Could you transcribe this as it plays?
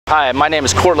Hi, my name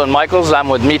is Courtland Michaels. I'm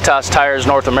with Mitas Tires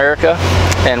North America,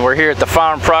 and we're here at the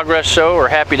Farm Progress Show. We're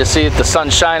happy to see that the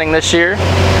sun's shining this year,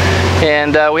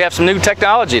 and we have some new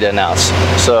technology to announce.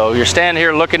 So you're standing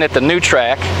here looking at the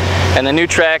PneuTrac, and the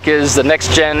PneuTrac is the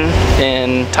next gen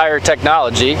in tire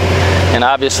technology, and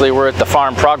obviously we're at the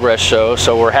Farm Progress Show,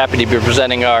 so we're happy to be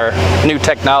presenting our new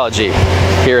technology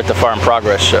here at the Farm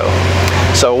Progress Show.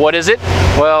 So what is it?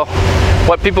 Well,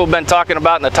 what people have been talking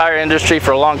about in the tire industry for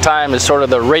a long time is sort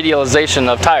of the radialization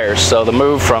of tires, so the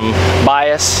move from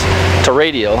bias to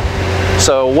radial.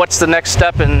 So what's the next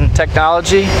step in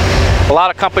technology? A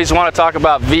lot of companies want to talk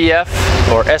about VF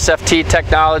or SFT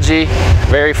technology,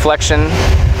 variflexion,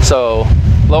 so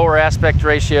lower aspect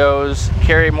ratios,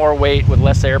 carry more weight with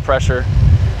less air pressure,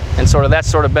 and that's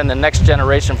sort of been the next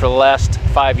generation for the last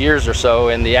 5 years or so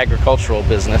in the agricultural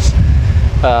business.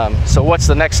 So what's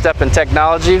the next step in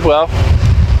technology? Well,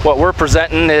 what we're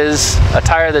presenting is a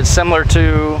tire that's similar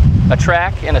to a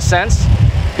track in a sense,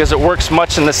 because it works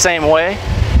much in the same way,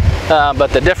 but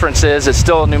the difference is it's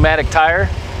still a pneumatic tire,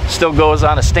 still goes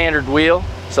on a standard wheel,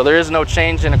 so there is no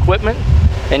change in equipment,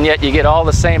 and yet you get all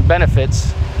the same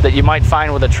benefits that you might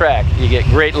find with a track. You get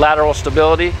great lateral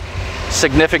stability,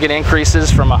 significant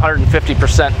increases from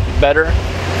 150% better.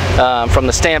 From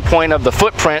the standpoint of the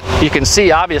footprint, you can see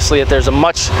obviously that there's a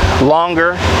much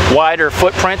longer, wider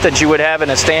footprint that you would have in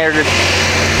a standard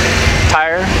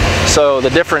tire. So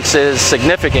the difference is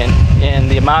significant in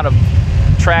the amount of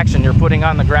traction you're putting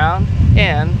on the ground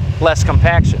and less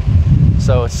compaction.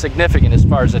 So it's significant as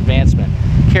far as advancement.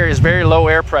 Carries very low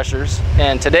air pressures,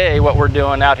 and today what we're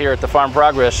doing out here at the Farm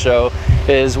Progress Show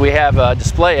is we have a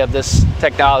display of this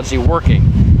technology working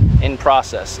in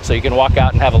process, so you can walk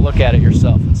out and have a look at it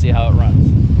yourself and see how it runs.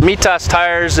 Mitas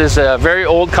Tires is a very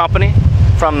old company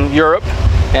from Europe,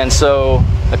 and so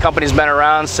the company's been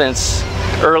around since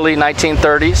early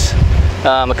 1930s.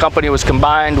 The company was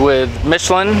combined with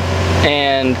Michelin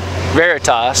and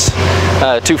Veritas,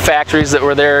 two factories that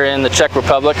were there in the Czech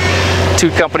Republic. Two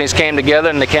companies came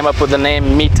together and they came up with the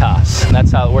name Mitas, and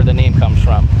that's where the name comes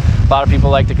from. A lot of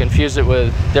people like to confuse it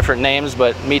with different names,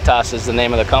 but Mitas is the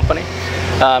name of the company.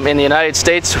 In the United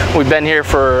States, we've been here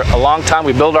for a long time.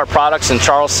 We build our products in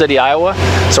Charles City, Iowa,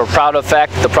 so we're proud of the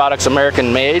fact that the product's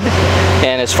American made.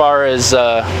 And as far as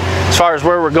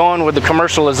where we're going with the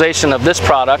commercialization of this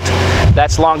product,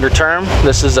 that's longer term.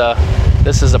 This is a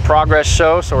progress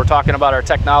show, so we're talking about our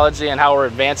technology and how we're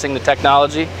advancing the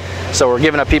technology. So we're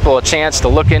giving people a chance to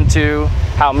look into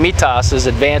how Mitas is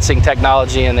advancing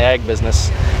technology in the ag business,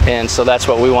 and so that's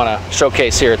what we want to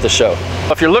showcase here at the show.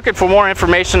 If you're looking for more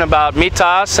information about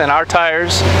Mitas and our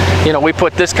tires, we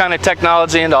put this kind of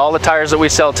technology into all the tires that we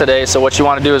sell today, so what you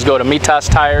want to do is go to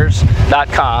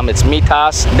mitastires.com. It's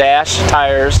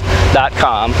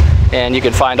mitas-tires.com, and you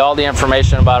can find all the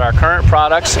information about our current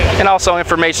products and also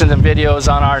information and videos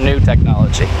on our new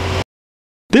technology.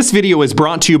 This video is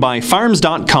brought to you by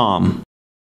Farms.com.